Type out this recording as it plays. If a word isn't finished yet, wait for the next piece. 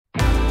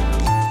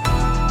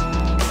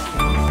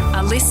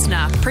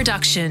listener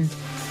production.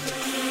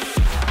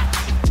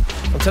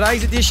 On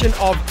today's edition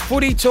of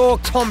Footy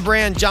Talk, Tom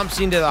Brown jumps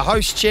into the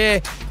host chair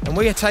and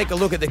we take a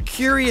look at the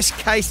curious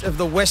case of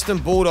the Western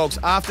Bulldogs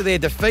after their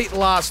defeat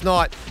last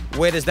night.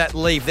 Where does that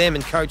leave them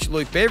and coach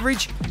Luke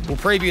Beveridge? We'll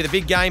preview the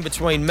big game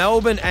between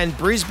Melbourne and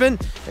Brisbane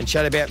and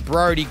chat about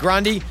Brodie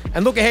Grundy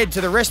and look ahead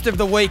to the rest of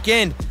the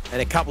weekend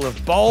and a couple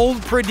of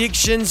bold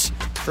predictions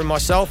from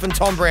myself and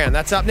Tom Brown.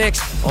 That's up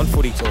next on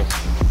Footy Talk.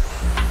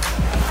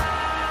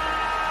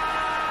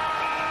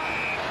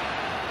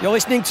 You're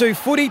listening to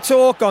Footy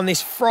Talk on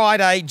this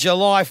Friday,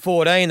 July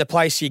 14, the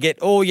place you get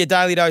all your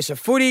daily dose of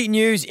footy,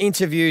 news,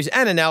 interviews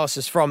and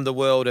analysis from the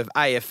world of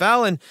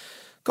AFL. And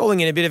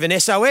calling in a bit of an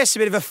SOS, a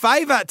bit of a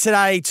favour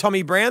today,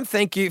 Tommy Brown.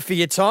 Thank you for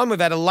your time.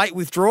 We've had a late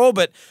withdrawal,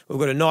 but we've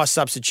got a nice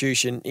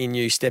substitution in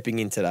you stepping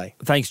in today.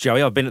 Thanks,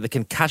 Joey. I've been at the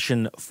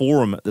Concussion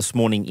Forum this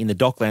morning in the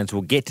Docklands.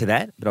 We'll get to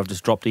that, but I've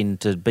just dropped in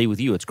to be with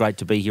you. It's great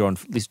to be here on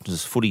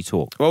Listeners Footy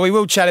Talk. Well, we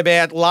will chat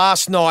about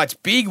last night's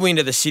big win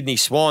of the Sydney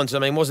Swans. I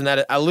mean, wasn't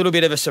that a little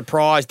bit of a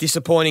surprise?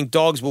 Disappointing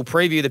Dogs. We'll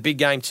preview the big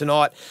game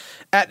tonight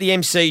at the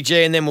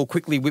MCG, and then we'll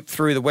quickly whip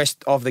through the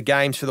rest of the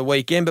games for the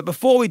weekend. But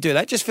before we do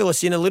that, just fill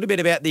us in a little bit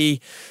about the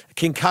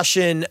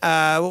concussion.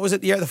 What was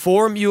it? The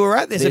forum you were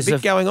at? There's a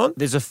bit going on.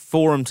 There's a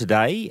forum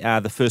today,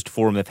 the first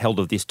forum they've held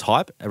of this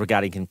type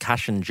regarding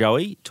concussion,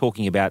 Joey,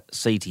 talking about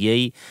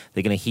CTE.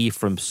 They're going to hear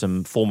from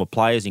some former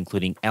players,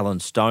 including Alan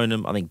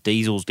Stoneham. I think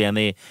Diesel's down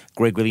there.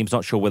 Greg Williams,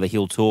 not sure whether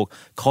he'll talk.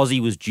 Cozzy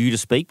was due to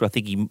speak, but I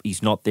think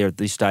he's not there at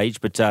this stage.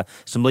 But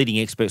some leading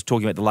experts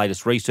talking about the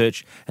latest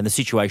research and the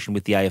situation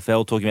with the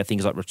AFL, talking about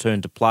things like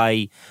return to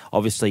play,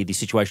 obviously the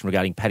situation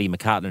regarding Paddy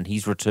McCartan and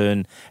his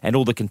return, and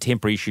all the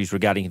contemporary issues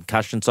regarding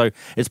concussion. So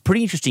it's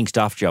pretty interesting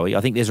stuff, Joey.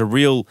 I think there's a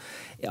real...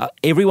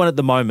 everyone at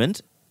the moment,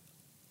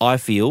 I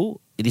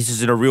feel, this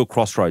is at a real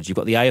crossroads. You've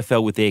got the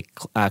AFL with their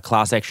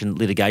class action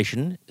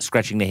litigation,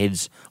 scratching their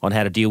heads on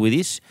how to deal with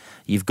this.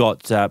 You've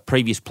got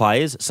previous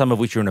players, some of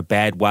which are in a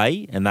bad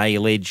way, and they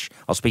allege...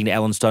 I was speaking to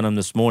Alan Stoneham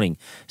this morning.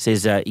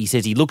 He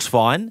says he looks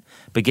fine,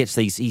 but gets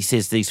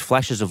these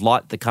flashes of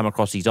light that come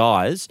across his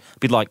eyes, a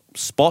bit like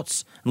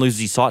spots, and loses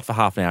his sight for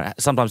half an hour.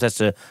 Sometimes has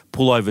to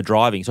pull over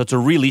driving. So it's a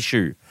real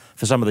issue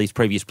for some of these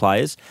previous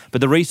players.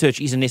 But the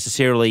research isn't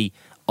necessarily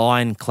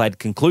ironclad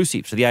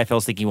conclusive. So the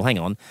AFL's thinking, well, hang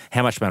on,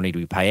 how much money do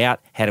we pay out?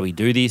 How do we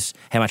do this?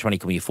 How much money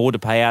can we afford to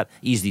pay out?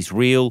 Is this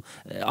real?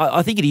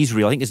 I think it is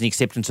real. I think there's an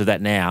acceptance of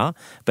that now,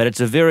 but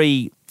it's a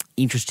very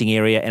interesting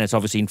area, and it's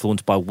obviously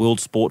influenced by world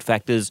sport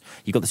factors.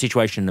 You've got the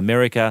situation in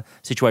America,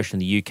 situation in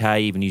the UK,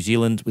 even New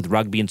Zealand with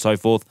rugby and so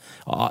forth.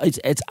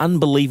 It's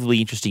unbelievably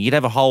interesting. You'd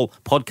have a whole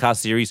podcast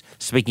series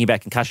speaking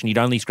about concussion. You'd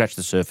only scratch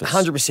the surface.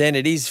 100%.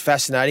 It is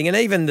fascinating, and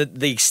even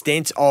the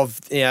extent of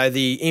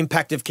the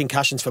impact of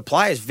concussions for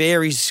players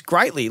varies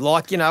greatly.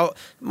 Like,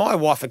 my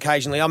wife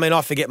occasionally,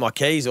 I forget my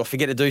keys or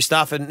forget to do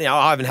stuff, and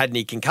I haven't had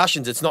any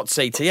concussions. It's not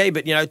CTE,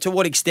 but to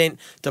what extent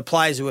do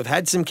players who have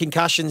had some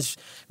concussions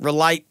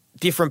relate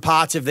different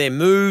parts of their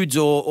moods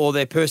or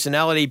their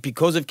personality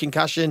because of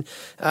concussion,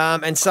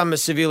 and some are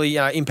severely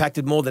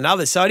impacted more than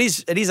others. So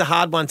it is a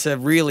hard one to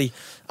really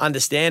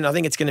understand. I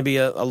think it's going to be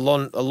a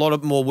lot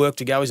of more work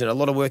to go, isn't it? A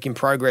lot of work in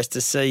progress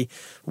to see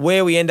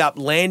where we end up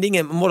landing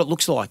and what it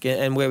looks like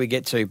and where we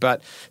get to.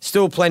 But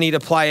still plenty to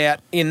play out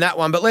in that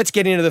one. But let's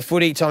get into the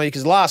footy, Tommy,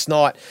 because last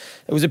night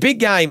it was a big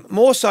game,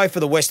 more so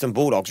for the Western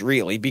Bulldogs,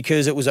 really,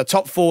 because it was a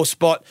top 4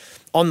 spot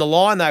on the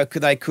line.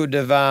 They could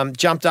have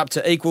jumped up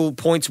to equal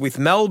points with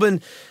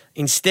Melbourne.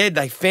 Instead,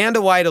 they found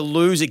a way to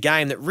lose a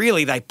game that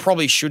really they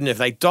probably shouldn't have.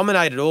 They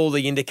dominated all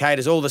the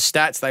indicators, all the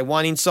stats. They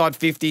won inside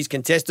 50s,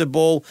 contested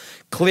ball,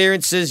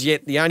 clearances,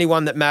 yet the only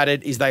one that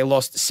mattered is they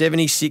lost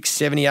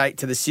 76-78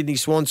 to the Sydney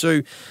Swans,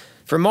 who,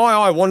 from my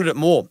eye, wanted it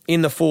more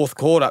in the fourth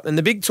quarter. And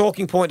the big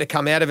talking point to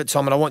come out of it,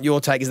 Tom, and I want your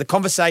take, is the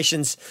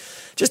conversations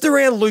just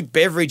around Luke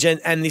Beveridge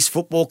and this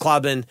football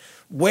club and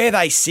where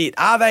they sit.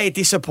 Are they a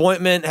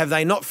disappointment? Have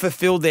they not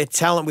fulfilled their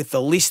talent with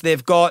the list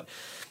they've got?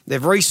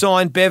 They've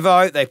re-signed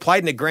Bevo. They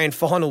played in a grand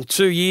final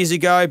 2 years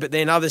ago, but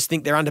then others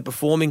think they're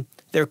underperforming.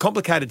 They're a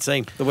complicated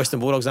team, the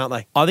Western Bulldogs, aren't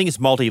they? I think it's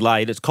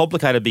multi-layered. It's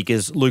complicated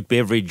because Luke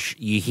Beveridge,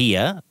 you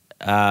hear,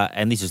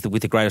 and this is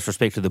with the greatest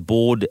respect to the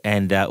board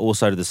and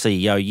also to the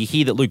CEO, you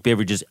hear that Luke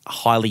Beveridge is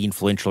highly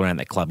influential around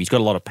that club. He's got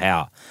a lot of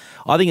power.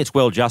 I think it's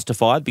well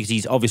justified because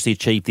he's obviously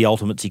achieved the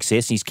ultimate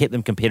success. He's kept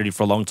them competitive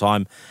for a long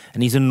time,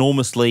 and he's an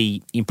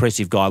enormously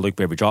impressive guy, Luke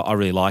Beveridge. I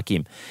really like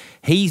him.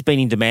 He's been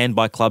in demand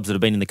by clubs that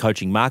have been in the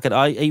coaching market.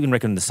 I even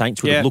reckon the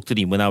Saints would have looked at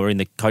him when they were in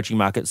the coaching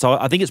market. So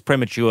I think it's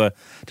premature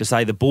to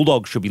say the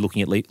Bulldogs should be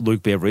looking at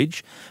Luke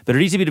Beveridge, but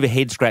it is a bit of a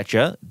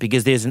head-scratcher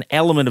because there's an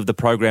element of the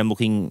program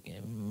looking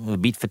a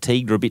bit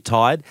fatigued or a bit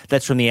tired.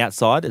 That's from the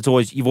outside.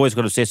 You've always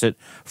got to assess it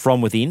from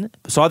within.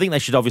 So I think they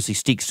should obviously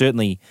stick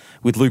certainly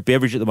with Luke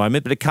Beveridge at the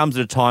moment, but it comes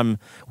at a time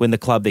when the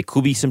club, there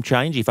could be some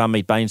change. If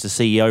Amit Baines, the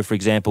CEO, for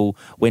example,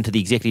 went to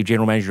the executive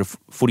general manager of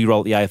footy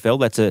role at the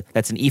AFL,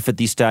 that's an if at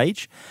this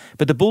stage.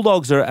 But the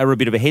Bulldogs are a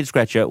bit of a head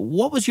scratcher.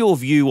 What was your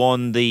view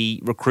on the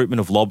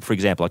recruitment of Lobb, for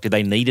example? Like, did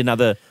they need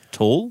another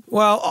tall?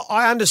 Well,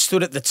 I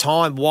understood at the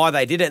time why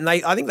they did it, and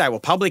I think they were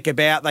public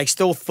about. They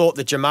still thought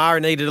that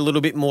Jamara needed a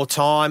little bit more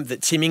time,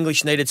 that Tim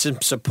English needed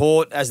some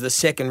support as the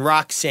second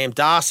ruck. Sam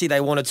Darcy,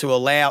 they wanted to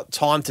allow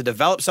time to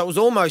develop. So it was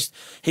almost,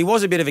 he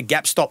was a bit of a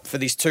gap stop for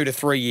this 2 to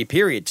 3 year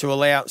period to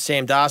allow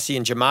Sam Darcy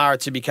and Jamara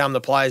to become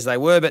the players they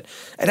were, but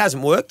it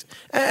hasn't worked.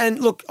 And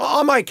look,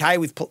 I'm okay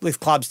with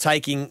clubs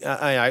taking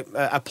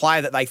a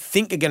player that they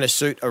think are going to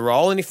suit a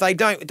role, and if they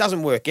don't, it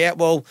doesn't work out,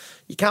 well,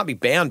 you can't be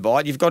bound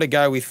by it. You've got to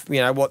go with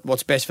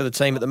what's best for the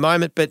team at the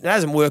moment, but it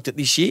hasn't worked at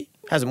this year.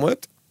 Hasn't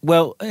worked.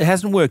 Well, it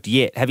hasn't worked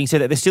yet. Having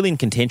said that, they're still in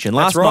contention.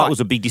 Last night was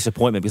a big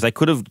disappointment because they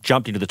could have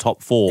jumped into the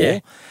top 4. Yeah.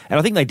 And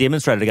I think they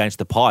demonstrated against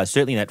the Pies,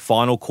 certainly in that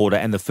final quarter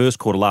and the first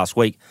quarter last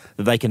week,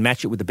 that they can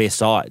match it with the best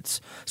sides.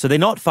 So they're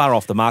not far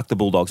off the mark, the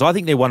Bulldogs. I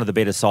think they're one of the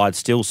better sides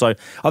still. So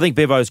I think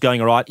Bevo's going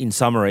all right in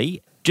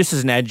summary. Just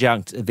as an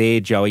adjunct there,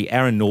 Joey,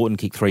 Aaron Norton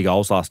kicked 3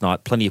 goals last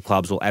night. Plenty of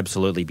clubs will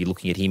absolutely be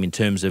looking at him in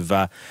terms of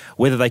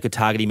whether they could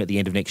target him at the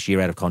end of next year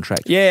out of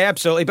contract. Yeah,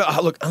 absolutely.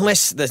 But look,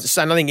 unless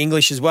I think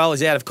English as well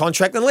is out of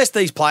contract, unless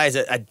these players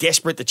are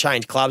desperate to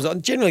change clubs,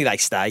 generally they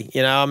stay.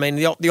 I mean,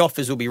 the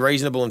offers will be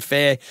reasonable and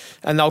fair,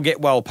 and they'll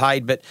get well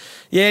paid. But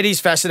yeah, it is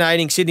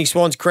fascinating. Sydney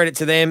Swans, credit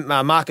to them.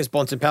 Marcus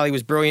Bontempelli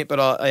was brilliant, but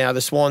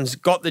the Swans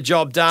got the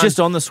job done. Just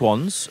on the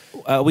Swans,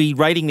 are we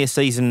rating their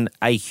season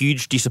a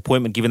huge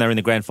disappointment given they were in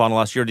the grand final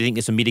last year, or do you think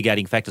there's some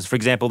mitigating factors? For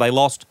example, they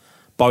lost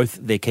both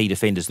their key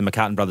defenders, the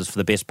McCartan brothers, for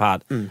the best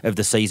part of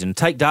the season.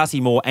 Take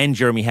Darcy Moore and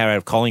Jeremy Howe out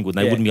of Collingwood,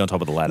 and they wouldn't be on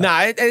top of the ladder. No,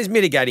 it is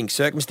mitigating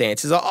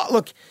circumstances.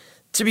 Look,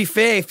 to be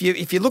fair, if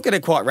you look at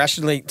it quite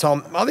rationally,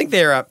 Tom, I think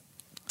there are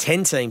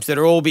 10 teams that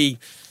are all be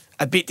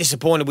a bit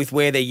disappointed with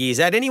where their year's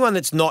at. Anyone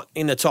that's not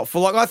in the top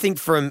 4, like I think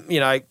from,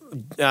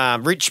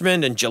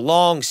 Richmond and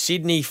Geelong,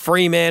 Sydney,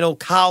 Fremantle,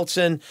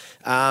 Carlton,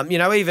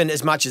 even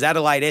as much as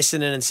Adelaide,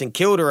 Essendon and St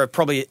Kilda have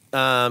probably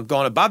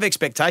gone above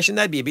expectation.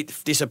 They'd be a bit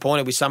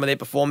disappointed with some of their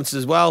performances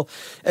as well.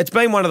 It's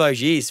been one of those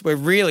years where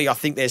really I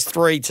think there's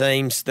 3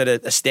 teams that are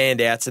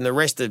standouts and the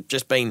rest have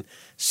just been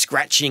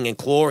scratching and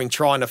clawing,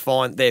 trying to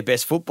find their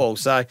best football.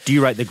 So, do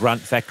you rate the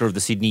grunt factor of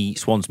the Sydney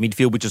Swans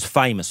midfield, which is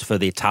famous for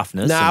their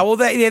toughness? No,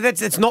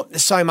 that's not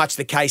so much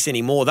the case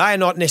anymore. They are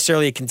not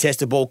necessarily a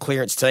contested ball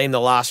clearance team the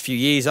last few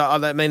years.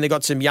 I mean, they've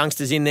got some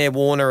youngsters in there,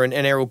 Warner and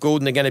Errol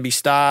Goulden are going to be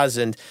stars,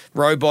 and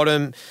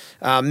Rowbottom,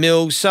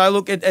 Mills. So,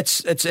 look,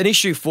 it's an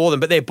issue for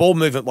them, but their ball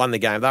movement won the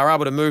game. They were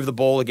able to move the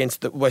ball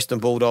against the Western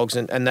Bulldogs,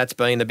 and that's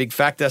been a big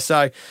factor.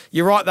 So,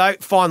 you're right, though.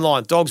 Fine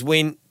line. Dogs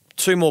win.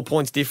 2 more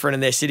points different,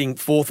 and they're sitting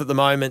 4th at the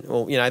moment,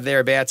 or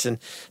thereabouts, and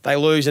they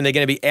lose, and they're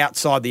going to be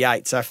outside the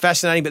 8. So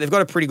fascinating, but they've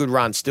got a pretty good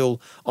run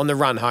still on the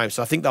run home.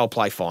 So I think they'll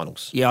play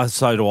finals. Yeah,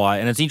 so do I.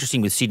 And it's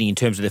interesting with Sydney in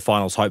terms of their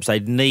finals hopes.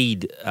 They'd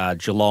need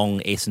Geelong,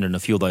 Essendon, and a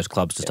few of those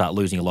clubs to start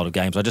losing a lot of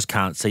games. I just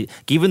can't see,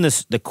 given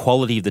the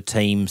quality of the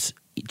teams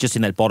just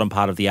in that bottom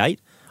part of the 8.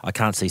 I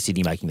can't see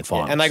Sydney making the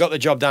finals. Yeah, and they got the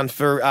job done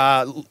for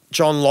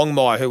John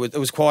Longmire, who it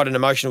was quite an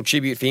emotional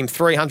tribute for him.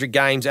 300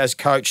 games as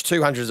coach,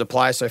 200 as a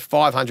player, so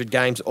 500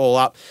 games all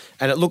up.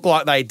 And it looked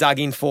like they dug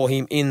in for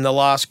him in the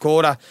last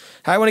quarter.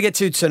 Hey, I want to get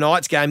to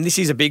tonight's game. This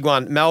is a big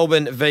one.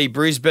 Melbourne v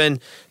Brisbane.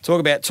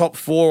 Talk about top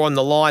 4 on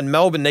the line.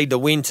 Melbourne need the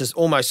win to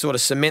almost sort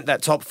of cement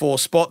that top 4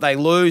 spot. They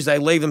lose. They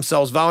leave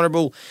themselves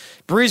vulnerable.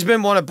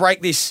 Brisbane want to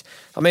break this.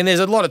 I mean, there's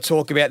a lot of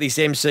talk about this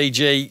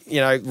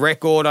MCG,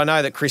 record. I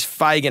know that Chris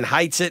Fagan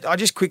hates it. I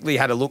just quickly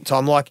had a look,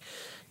 Tom.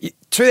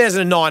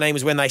 2019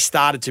 was when they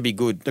started to be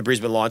good, the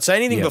Brisbane Lions. So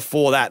anything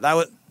before that,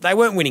 they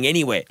weren't winning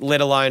anywhere,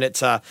 let alone at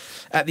the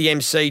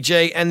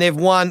MCG. And they've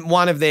won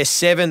 1 of their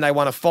 7. They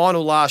won a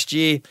final last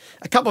year.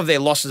 A couple of their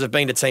losses have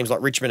been to teams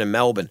like Richmond and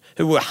Melbourne,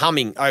 who were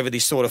humming over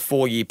this sort of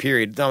 4-year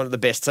period, one of the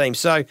best teams.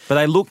 So,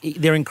 but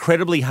they're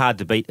incredibly hard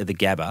to beat at the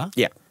Gabba.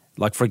 Yeah.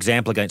 Like, for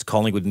example, against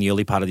Collingwood in the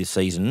early part of this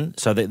season.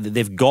 So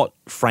they've got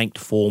franked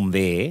form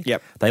there.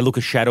 Yep. They look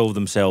a shadow of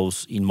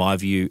themselves, in my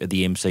view, at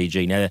the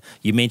MCG. Now,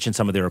 you mentioned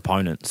some of their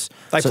opponents.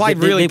 They played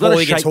really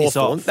poorly against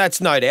Hawthorn. That's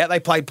no doubt. They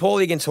played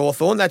poorly against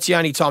Hawthorn. That's the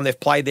only time they've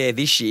played there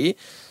this year.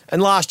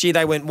 And last year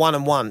they went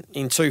 1-1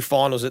 in 2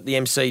 finals at the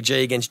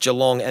MCG against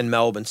Geelong and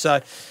Melbourne.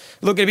 So,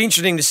 look, it'll be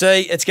interesting to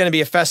see. It's going to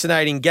be a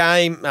fascinating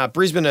game.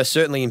 Brisbane are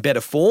certainly in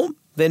better form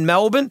than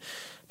Melbourne.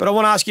 But I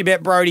want to ask you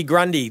about Brodie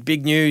Grundy.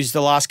 Big news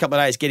the last couple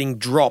of days, getting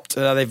dropped.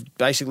 They've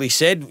basically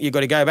said you've got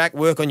to go back,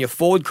 work on your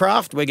forward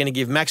craft. We're going to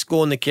give Max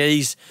Gawn the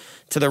keys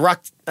to the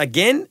ruck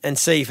again and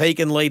see if he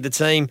can lead the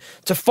team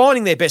to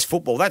finding their best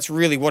football. That's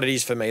really what it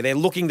is for me. They're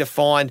looking to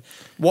find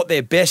what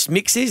their best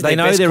mix is. They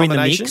know they're in the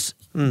mix.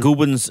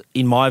 Goulburn's,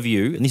 in my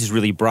view, and this is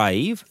really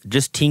brave,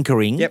 just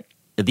tinkering at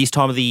this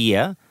time of the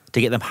year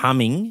to get them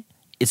humming.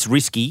 It's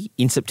risky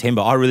in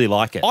September. I really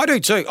like it. I do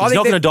too. He's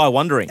not going to die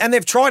wondering. And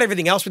they've tried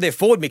everything else with their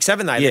forward mix,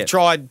 haven't they? Yeah. They've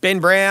tried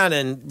Ben Brown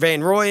and Van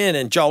Rooyen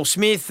and Joel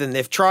Smith, and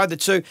they've tried the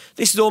 2.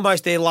 This is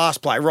almost their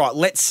last play. Right,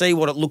 let's see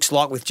what it looks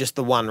like with just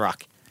the 1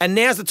 ruck. And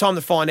now's the time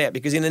to find out,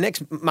 because in the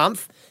next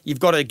month,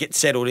 you've got to get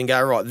settled and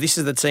go, right, this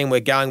is the team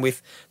we're going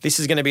with. This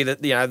is going to be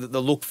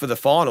the look for the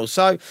finals.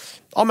 So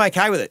I'm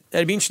okay with it.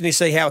 It'd be interesting to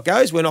see how it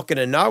goes. We're not going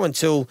to know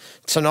until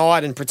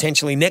tonight and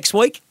potentially next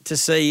week to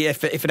see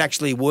if it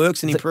actually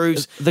works and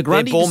improves their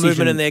ball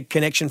movement and their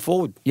connection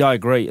forward. Yeah, I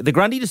agree. The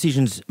Grundy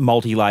decision's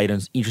multi-layered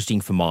and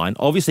interesting for mine.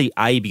 Obviously,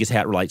 because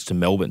how it relates to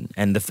Melbourne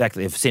and the fact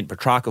that they've sent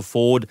Petrarca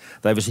forward.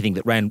 They obviously think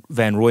that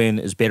Van Rooyen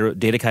is better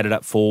dedicated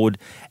up forward,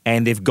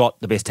 and they've got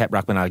the best tap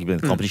ruckman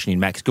argument in the competition in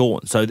Max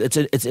Gawn. So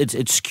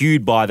it's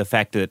skewed by the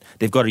fact that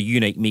they've got a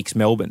unique mix,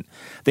 Melbourne.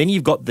 Then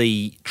you've got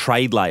the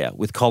trade layer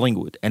with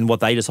Collingwood and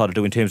what they decided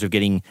to do in terms of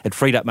getting it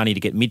freed up money to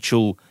get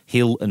Mitchell,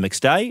 Hill and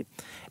McStay.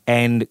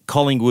 And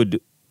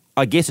Collingwood,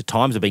 I guess at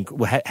times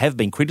have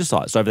been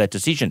criticised over that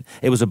decision.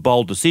 It was a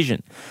bold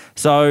decision.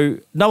 So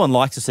no one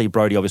likes to see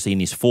Brodie obviously in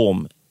this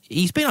form.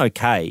 He's been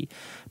okay.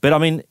 But, I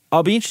mean,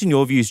 I'll be interested in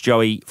your views,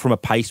 Joey, from a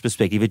pace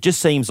perspective. It just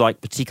seems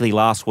like, particularly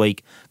last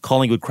week,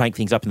 Collingwood cranked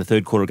things up in the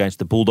third quarter against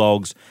the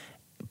Bulldogs.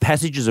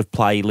 Passages of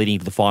play leading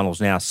into the finals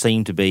now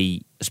seem to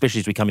be, especially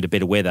as we come into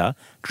better weather,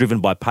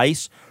 driven by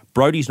pace.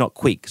 Brodie's not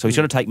quick, so he's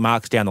got to take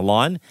marks down the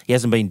line. He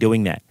hasn't been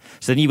doing that.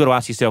 So then you've got to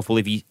ask yourself, well,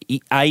 if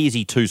is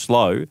he too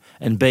slow?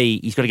 And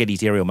B, he's got to get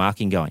his aerial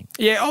marking going.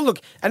 Yeah,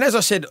 look, and as I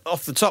said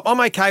off the top, I'm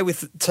okay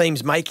with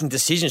teams making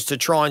decisions to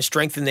try and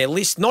strengthen their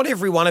list. Not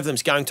every one of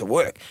them's going to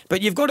work,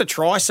 but you've got to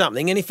try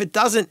something, and if it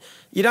doesn't,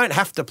 you don't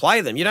have to play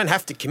them. You don't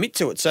have to commit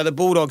to it. So the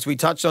Bulldogs we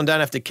touched on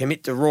don't have to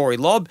commit to Rory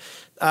Lobb.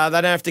 They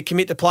don't have to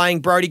commit to playing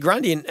Brodie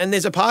Grundy. And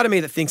there's a part of me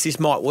that thinks this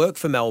might work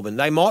for Melbourne.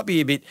 They might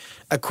be a bit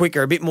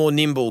quicker, a bit more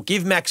nimble.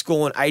 Give Max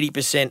Gawn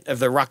 80% of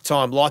the ruck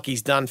time like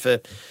he's done for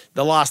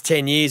the last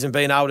 10 years and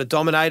been able to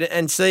dominate it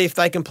and see if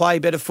they can play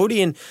better footy.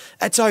 And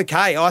it's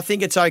okay. I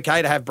think it's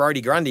okay to have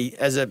Brodie Grundy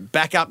as a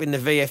backup in the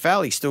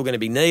VFL. He's still going to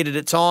be needed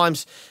at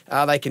times.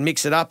 They can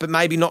mix it up, but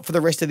maybe not for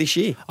the rest of this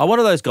year. I'm one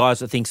of those guys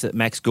that thinks that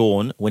Max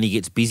Gawn, when he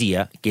gets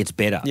busier, gets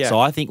better. Yeah. So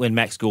I think when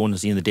Max Gawn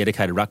is in the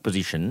dedicated ruck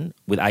position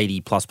with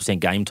 80+%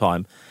 game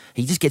time,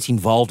 he just gets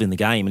involved in the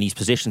game and his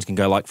possessions can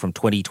go like from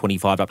 20,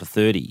 25 up to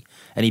 30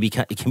 and he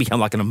can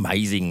become like an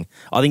amazing...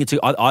 I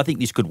think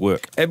this could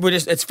work.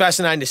 It's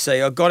fascinating to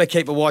see. I've got to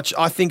keep a watch.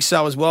 I think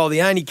so as well.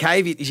 The only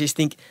caveat is just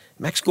think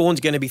Max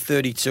Gawn's going to be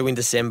 32 in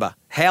December.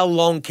 How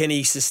long can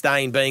he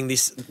sustain being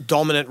this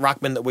dominant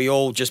ruckman that we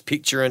all just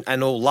picture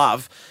and all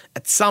love?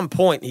 At some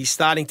point, he's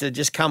starting to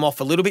just come off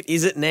a little bit.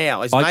 Is it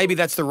now? Maybe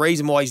that's the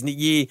reason why his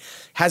year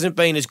hasn't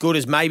been as good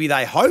as maybe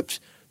they hoped.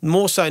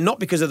 More so not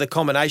because of the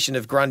combination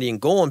of Grundy and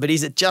Gawn, but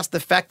is it just the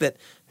fact that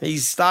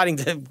he's starting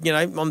to, be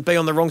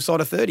on the wrong side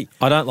of 30?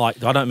 I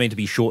don't mean to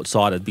be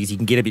short-sighted because you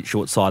can get a bit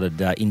short-sighted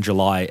in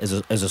July as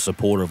a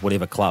supporter of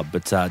whatever club.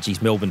 But,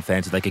 Melbourne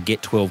fans, if they could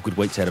get 12 good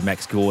weeks out of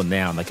Max Gawn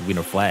now and they could win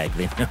a flag,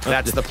 then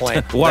that's the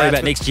plan. Worry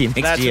about next year.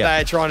 That's what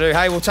they're trying to do.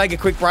 Hey, we'll take a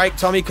quick break,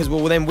 Tommy, because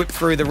we'll then whip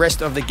through the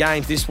rest of the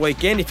games this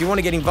weekend. If you want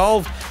to get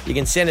involved, you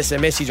can send us a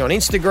message on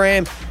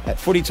Instagram at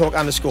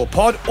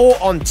footytalk_pod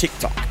or on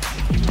TikTok.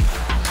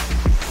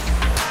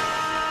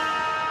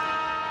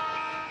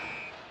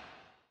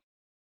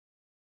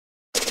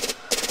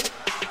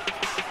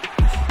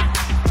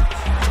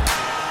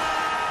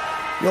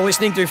 You're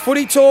listening to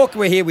Footy Talk.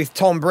 We're here with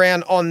Tom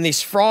Brown on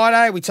this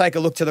Friday. We take a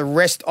look to the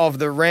rest of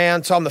the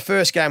round. Tom, the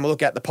first game we'll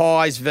look at the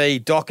Pies v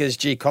Dockers.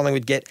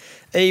 Collingwood get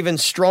even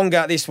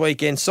stronger this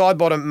weekend.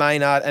 Sidebottom,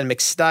 Maynard and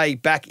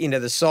McStay back into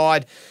the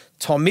side.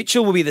 Tom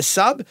Mitchell will be the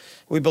sub,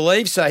 we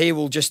believe, so he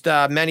will just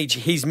manage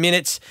his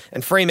minutes.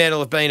 And Fremantle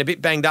have been a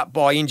bit banged up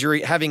by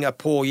injury, having a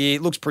poor year.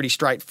 It looks pretty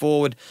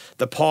straightforward.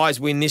 The Pies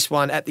win this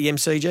one at the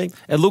MCG.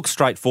 It looks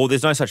straightforward.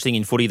 There's no such thing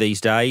in footy these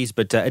days,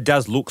 but it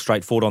does look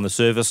straightforward on the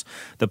surface.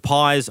 The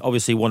Pies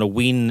obviously want to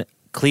win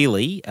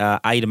clearly,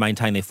 A, to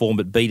maintain their form,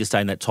 but B, to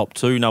stay in that top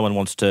two. No one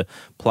wants to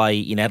play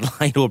in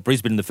Adelaide or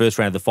Brisbane in the first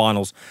round of the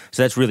finals,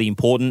 so that's really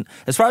important.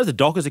 As far as the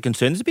Dockers are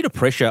concerned, there's a bit of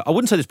pressure. I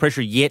wouldn't say there's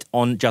pressure yet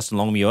on Justin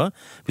Longmuir,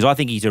 because I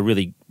think he's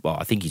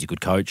I think he's a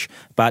good coach,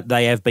 but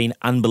they have been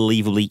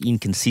unbelievably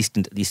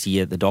inconsistent this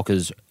year, the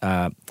Dockers,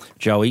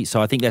 Joey. So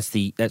I think that's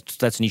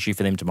an issue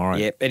for them tomorrow.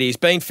 Yeah, it is.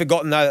 Been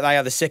forgotten, though, that they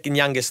are the second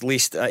youngest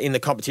list in the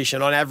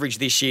competition. On average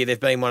this year, they've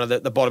been one of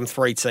the bottom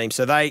three teams.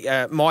 So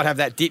they might have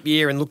that dip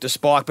year and look to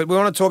spike. But we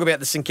want to talk about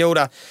the St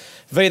Kilda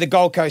v the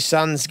Gold Coast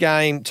Suns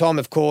game. Tom,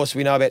 of course,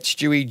 we know about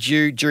Stewie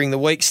Dew during the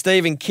week.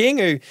 Stephen King,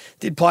 who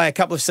did play a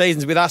couple of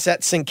seasons with us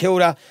at St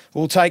Kilda,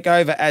 will take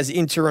over as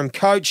interim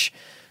coach.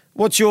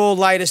 What's your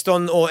latest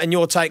and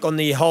your take on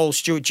the whole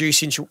Stuart Dew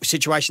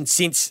situation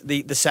since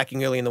the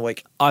sacking early in the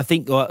week? I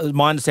think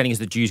my understanding is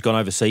that Dew's gone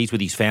overseas with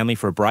his family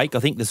for a break.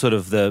 I think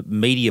the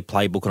media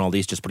playbook and all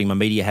this, just putting my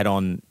media hat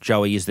on,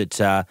 Joey, is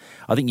that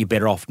I think you're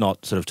better off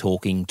not sort of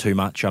talking too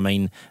much. I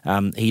mean,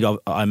 he'd,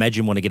 I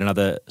imagine, want to get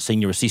another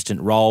senior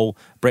assistant role.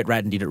 Brett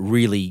Ratton did it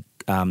really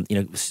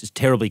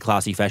terribly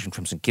classy fashion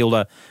from St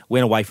Kilda,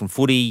 went away from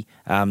footy,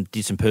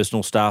 did some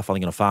personal stuff, I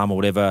think on a farm or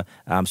whatever,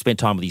 spent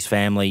time with his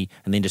family,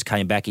 and then just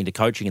came back into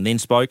coaching and then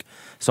spoke.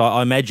 So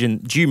I imagine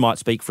Dew might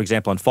speak, for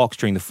example, on Fox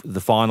during the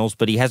finals,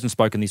 but he hasn't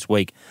spoken this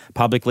week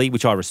publicly,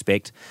 which I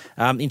respect.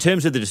 In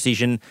terms of the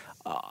decision,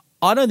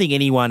 I don't think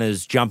anyone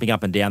is jumping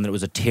up and down that it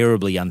was a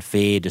terribly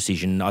unfair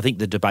decision. I think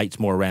the debate's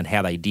more around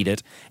how they did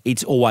it.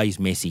 It's always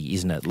messy,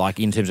 isn't it?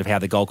 Like in terms of how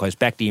the Gold Coast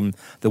backed him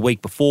the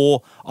week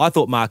before. I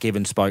thought Mark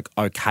Evans spoke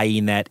okay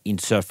in that,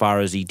 insofar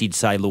as he did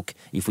say, look,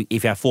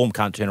 if our form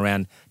can't turn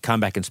around, come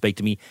back and speak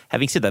to me.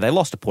 Having said that, they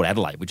lost to Port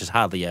Adelaide, which is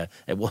hardly a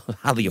form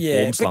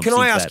slump. But can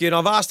I ask you, and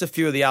I've asked a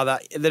few of the other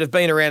that have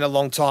been around a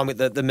long time with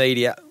the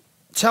media,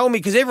 tell me,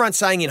 because everyone's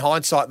saying in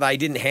hindsight they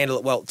didn't handle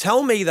it well.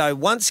 Tell me, though,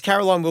 once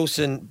Caroline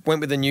Wilson went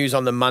with the news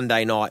on the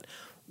Monday night,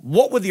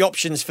 what were the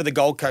options for the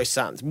Gold Coast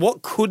Suns?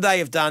 What could they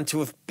have done to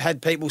have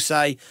had people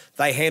say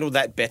they handled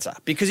that better?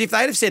 Because if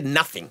they'd have said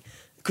nothing,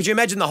 could you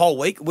imagine the whole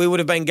week? We would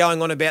have been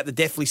going on about the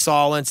deathly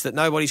silence, that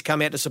nobody's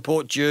come out to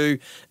support Jew.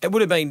 It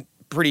would have been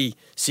pretty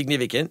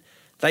significant.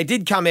 They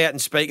did come out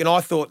and speak, and I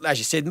thought, as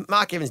you said,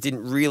 Mark Evans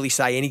didn't really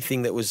say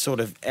anything that was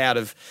sort of out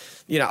of,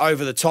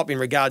 over the top in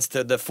regards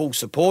to the full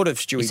support of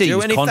Stewie Jew. He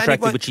was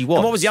contracted, which he was.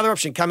 And what was the other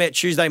option? Come out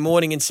Tuesday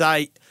morning and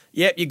say,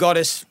 yep, you got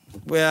us.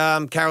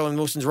 Caroline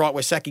Wilson's right,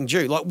 we're sacking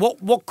Jew. Like,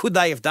 what could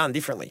they have done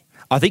differently?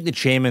 I think the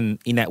chairman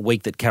in that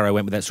week that Caro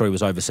went with that story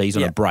was overseas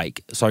on a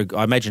break. So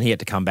I imagine he had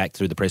to come back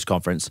through the press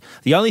conference.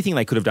 The only thing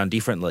they could have done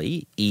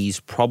differently is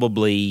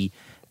probably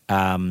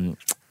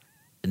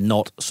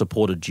not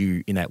supported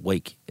you in that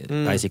week,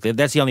 basically.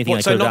 That's the only thing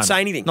they could have done. So not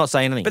say anything? Not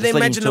say anything. But then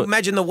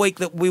imagine the week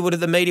that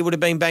the media would have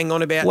been banging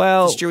on about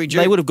Stewie Jew.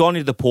 They would have gone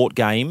into the Port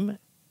game.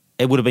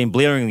 It would have been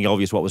blaringly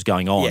obvious what was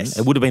going on. Yes.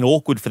 It would have been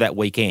awkward for that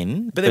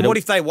weekend. But then what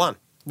if they won?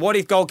 What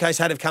if Gold Coast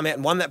had have come out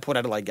and won that Port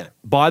Adelaide game?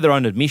 By their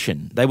own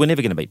admission, they were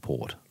never going to beat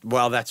Port.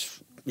 Well,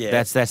 that's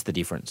the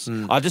difference.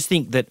 I just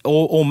think that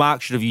all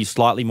Mark should have used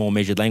slightly more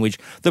measured language.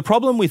 The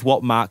problem with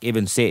what Mark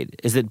Evans said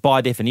is that by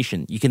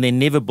definition, you can then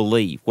never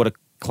believe what a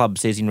club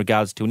says in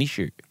regards to an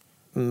issue.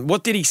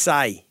 What did he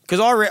say? Because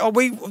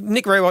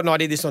Nick Rewalt and I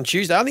did this on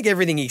Tuesday. I think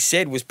everything he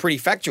said was pretty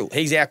factual.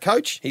 He's our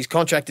coach. He's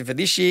contracted for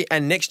this year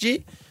and next year.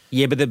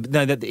 Yeah, but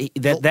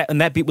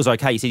that bit was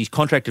okay. He said he's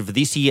contracted for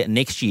this year and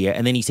next year,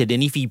 and then he said,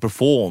 and if he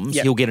performs,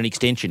 he'll get an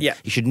extension. Yeah.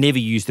 You should never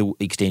use the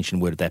extension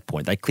word at that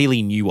point. They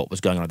clearly knew what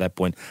was going on at that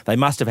point. They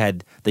must have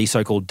had these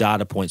so-called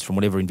data points from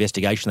whatever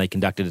investigation they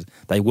conducted.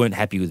 They weren't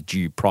happy with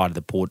Jew prior to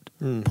the Port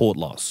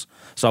loss.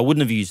 So I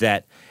wouldn't have used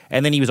that.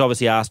 And then he was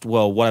obviously asked,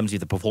 well, what happens if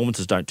the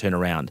performances don't turn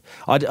around?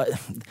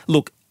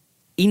 Look,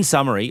 in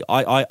summary,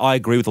 I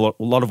agree with a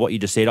lot of what you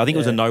just said. I think it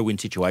was a no-win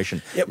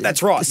situation. Yep,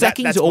 that's right.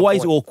 Sackings are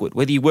always awkward,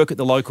 whether you work at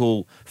the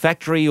local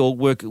factory or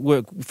work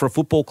for a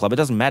football club. It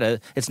doesn't matter.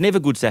 It's never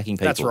good sacking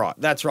people.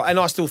 That's right. And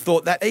I still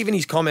thought that even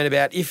his comment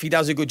about if he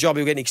does a good job,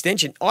 he'll get an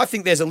extension. I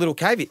think there's a little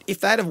caveat.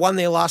 If they'd have won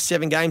their last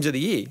 7 games of the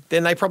year,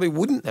 then they probably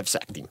wouldn't have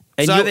sacked him.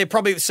 And he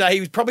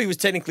probably was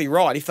technically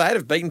right. If they had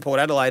have beaten Port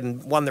Adelaide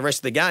and won the rest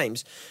of the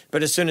games,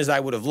 but as soon as they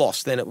would have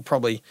lost, then it would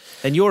probably...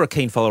 And you're a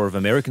keen follower of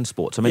American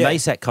sports. I mean, they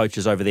sack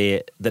coaches over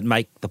there that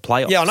make the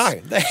playoffs. Yeah, I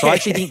know. So I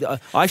actually think...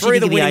 Three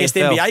of the winningest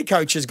NBA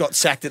coaches got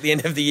sacked at the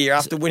end of the year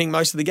after winning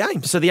most of the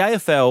games. So the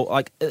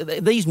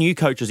AFL, these new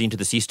coaches into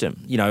the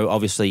system,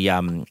 obviously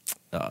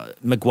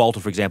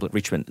McWalter, for example, at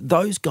Richmond,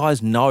 those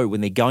guys know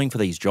when they're going for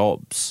these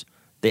jobs...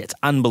 It's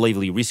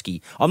unbelievably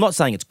risky. I'm not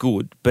saying it's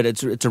good, but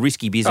it's a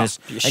risky business,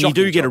 and you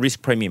do get a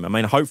risk premium. I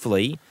mean,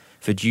 hopefully,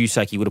 for Jew's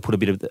sake, he would have put a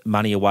bit of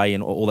money away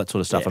and all that sort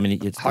of stuff. I mean,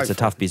 it's a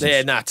tough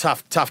business. Yeah,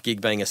 tough gig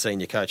being a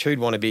senior coach. Who'd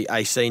want to be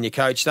a senior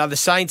coach? The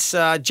Saints,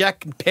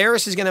 Jack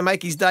Paris is going to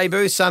make his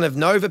debut, son of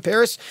Nova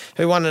Paris,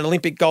 who won an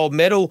Olympic gold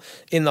medal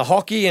in the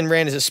hockey and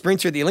ran as a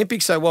sprinter at the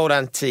Olympics, so well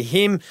done to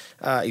him.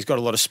 He's got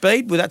a lot of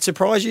speed. Would that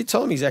surprise you,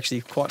 Tom? He's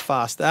actually quite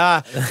fast.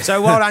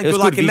 So well done, good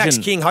luck. And Max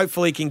King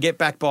hopefully can get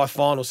back by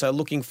final, so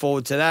looking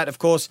forward to that. Of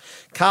course,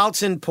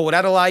 Carlton, Port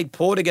Adelaide.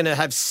 Port are going to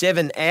have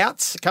 7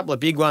 outs, a couple of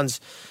big ones.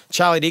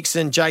 Charlie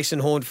Dixon, Jason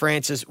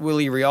Horne-Francis,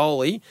 Willie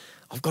Rioli.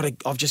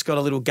 I've just got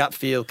a little gut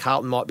feel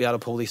Carlton might be able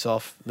to pull this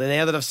off.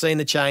 Now that I've seen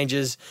the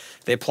changes,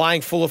 they're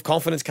playing full of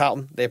confidence,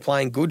 Carlton. They're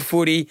playing good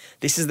footy.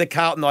 This is the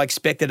Carlton I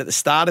expected at the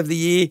start of the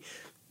year.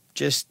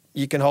 Just,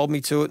 you can hold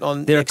me to it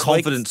on They're next a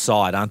confident week.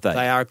 side, aren't they?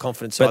 They are a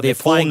confident side. But their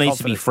form needs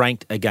to be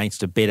franked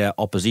against a better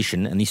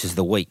opposition, and this is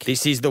the week.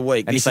 This is the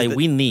week. And if they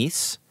win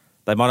this,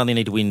 they might only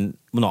need to win,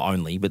 well, not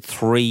only, but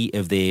 3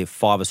 of their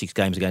 5 or 6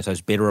 games against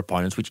those better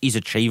opponents, which is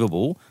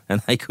achievable,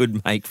 and they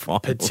could make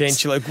finals.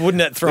 Potentially.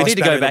 Wouldn't it throw us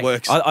back in the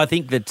works? I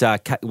think that,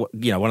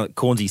 one of the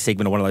Cornsey's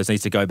segment or one of those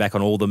needs to go back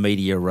on all the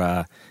media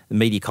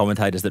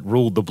commentators that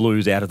ruled the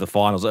Blues out of the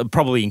finals. It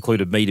probably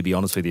included me, to be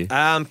honest with you.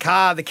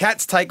 The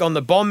Cats take on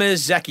the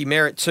Bombers. Zachy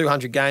Merritt,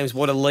 200 games.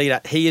 What a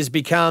leader he has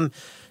become.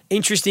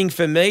 Interesting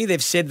for me,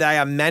 they've said they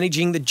are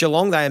managing the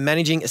Geelong. They are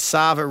managing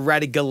Asava,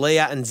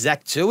 Radigalia and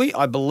Zach Tui.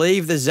 I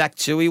believe the Zach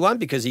Tui one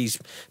because he's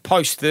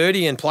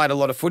post-30 and played a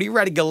lot of footy.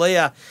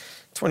 Radigalia,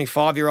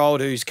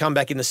 25-year-old who's come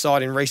back in the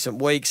side in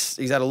recent weeks.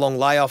 He's had a long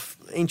layoff.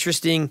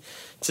 Interesting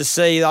to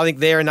see. I think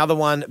they're another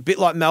one, a bit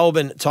like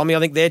Melbourne, Tommy. I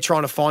think they're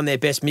trying to find their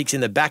best mix in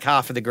the back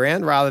half of the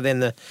ground rather than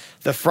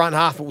the front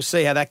half. But we'll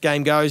see how that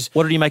game goes.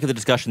 What did you make of the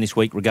discussion this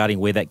week regarding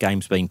where that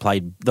game's being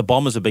played? The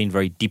Bombers have been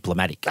very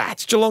diplomatic.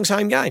 It's Geelong's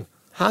home game.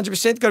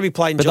 100% got to be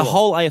played in But July. the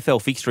whole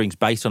AFL fixturing's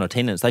based on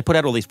attendance. They put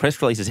out all these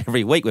press releases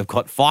every week. We've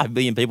got 5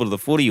 million people to the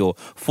footy or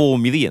 4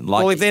 million.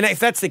 Well, if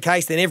that's the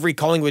case, then every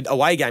Collingwood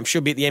away game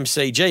should be at the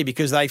MCG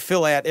because they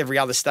fill out every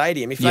other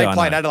stadium. If they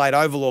played Adelaide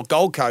Oval or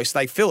Gold Coast,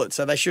 they fill it,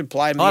 so they should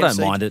play them at the MCG. I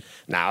don't mind it.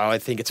 No, I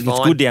think it's fine.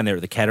 It's good down there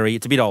at the Cattery.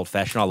 It's a bit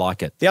old-fashioned. I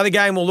like it. The other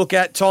game we'll look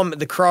at, Tom,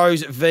 the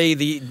Crows v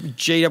the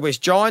GWS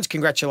Giants.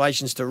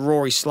 Congratulations to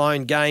Rory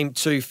Sloane, game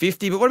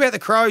 250. But what about the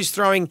Crows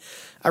throwing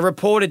a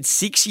reported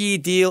 6-year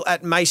deal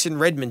at Mason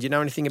Redmond? Do you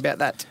know anything about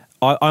that?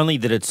 Only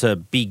that it's a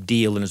big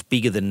deal and it's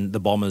bigger than the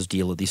Bombers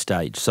deal at this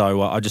stage.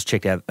 So I just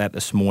checked out that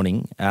this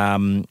morning.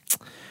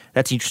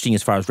 That's interesting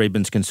as far as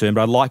Redmond's concerned,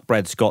 but I like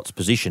Brad Scott's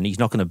position. He's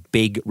not going to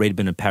beg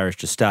Redmond and Parrish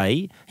to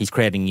stay. He's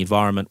creating an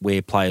environment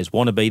where players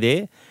want to be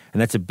there,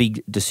 and that's a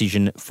big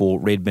decision for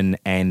Redmond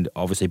and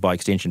obviously by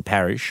extension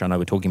Parrish. I know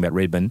we're talking about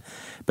Redmond,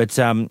 but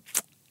a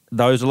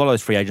lot of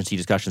those free agency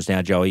discussions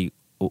now, Joey,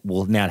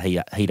 will now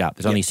heat up.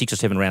 There's only 6 or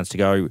 7 rounds to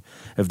go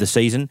of the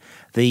season.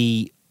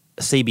 The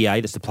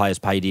CBA, that's the players'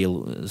 pay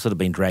deal, sort of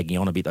been dragging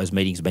on a bit. Those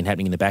meetings have been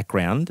happening in the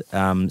background.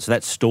 So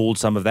that's stalled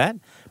some of that,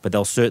 but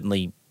they'll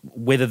certainly,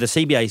 whether the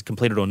CBA is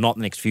completed or not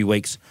in the next few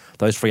weeks,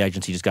 those free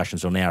agency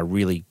discussions will now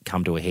really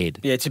come to a head.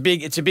 Yeah, it's a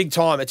big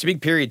time. It's a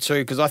big period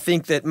too, because I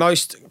think that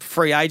most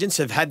free agents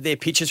have had their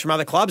pitches from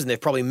other clubs and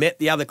they've probably met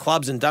the other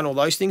clubs and done all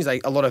those things. A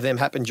lot of them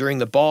happen during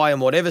the bye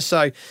and whatever.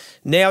 So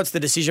now it's the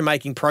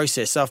decision-making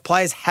process. So if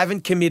players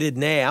haven't committed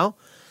now,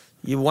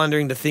 you're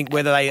wondering to think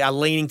whether they are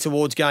leaning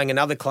towards going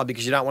another club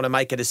because you don't want to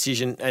make a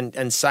decision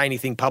and say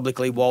anything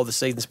publicly while the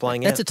season's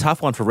playing out. That's a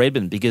tough one for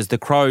Redmond because the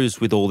Crows,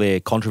 with all their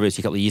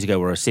controversy a couple of years ago,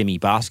 were a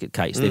semi-basket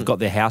case. They've got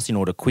their house in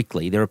order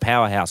quickly. They're a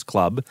powerhouse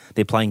club.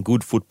 They're playing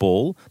good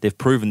football. They've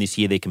proven this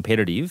year they're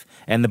competitive.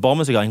 And the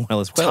Bombers are going well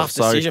as well. Tough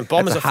decision.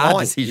 Bombers are fine.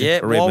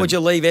 Decision why would you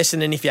leave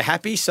Essendon if you're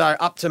happy? So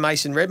up to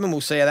Mason Redmond.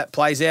 We'll see how that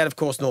plays out. Of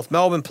course, North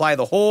Melbourne play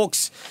the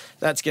Hawks.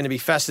 That's going to be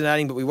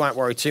fascinating, but we won't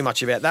worry too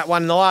much about that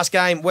one. In the last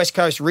game, West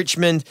Coast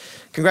Richmond.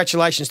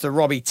 Congratulations to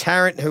Robbie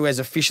Tarrant, who has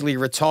officially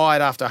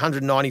retired after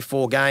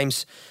 194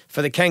 games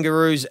for the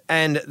Kangaroos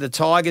and the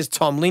Tigers.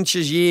 Tom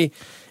Lynch's year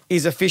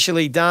is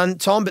officially done,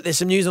 Tom, but there's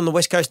some news on the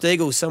West Coast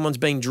Eagles. Someone's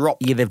been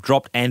dropped. Yeah, they've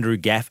dropped Andrew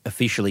Gaff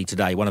officially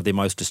today, one of their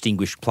most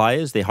distinguished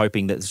players. They're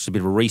hoping that it's a bit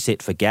of a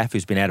reset for Gaff,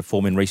 who's been out of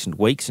form in recent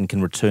weeks and can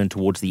return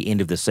towards the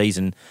end of the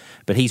season.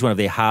 But he's one of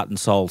their heart and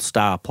soul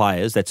star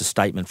players. That's a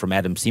statement from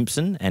Adam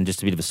Simpson and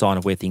just a bit of a sign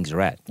of where things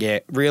are at. Yeah,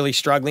 really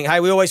struggling.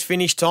 Hey, we always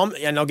finish, Tom,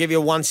 and I'll give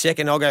you 1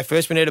 second. I'll go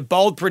first. We need a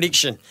bold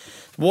prediction.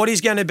 What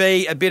is going to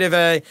be a bit of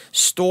a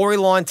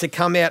storyline to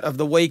come out of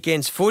the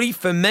weekend's footy?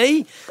 For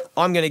me,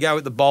 I'm going to go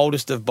with the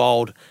boldest of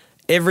bold.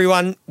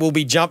 Everyone will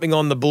be jumping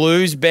on the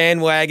Blues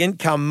bandwagon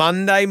come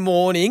Monday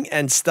morning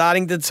and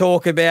starting to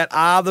talk about,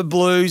 are the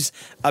Blues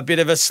a bit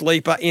of a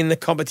sleeper in the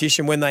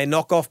competition when they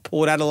knock off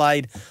Port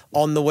Adelaide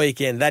on the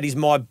weekend? That is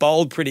my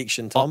bold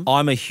prediction, Tom.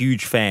 I'm a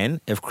huge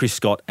fan of Chris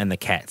Scott and the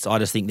Cats. I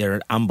just think they're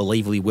an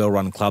unbelievably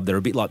well-run club. They're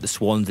a bit like the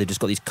Swans. They've just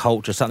got this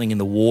culture, something in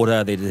the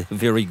water. They're a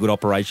very good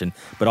operation.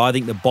 But I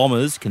think the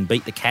Bombers can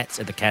beat the Cats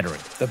at the Cattery.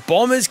 The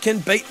Bombers can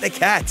beat the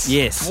Cats?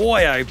 Yes.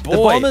 Boy, oh boy. The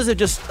Bombers are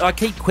just, I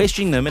keep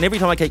questioning them, and every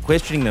time I keep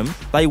questioning them,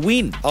 they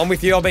win. I'm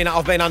with you. I've been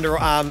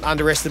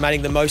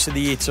underestimating them most of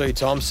the year too,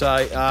 Tom, so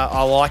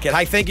I like it.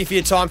 Hey, thank you for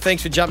your time.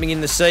 Thanks for jumping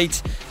in the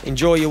seats.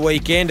 Enjoy your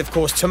weekend. Of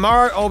course,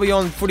 tomorrow I'll be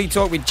on Footy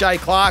Talk with Jay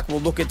Clark. We'll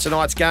look at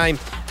tonight's game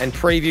and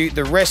preview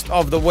the rest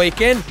of the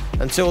weekend.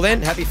 Until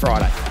then, happy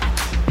Friday.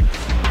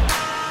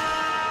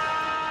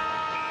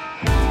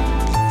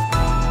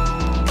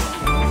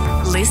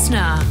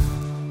 Listener.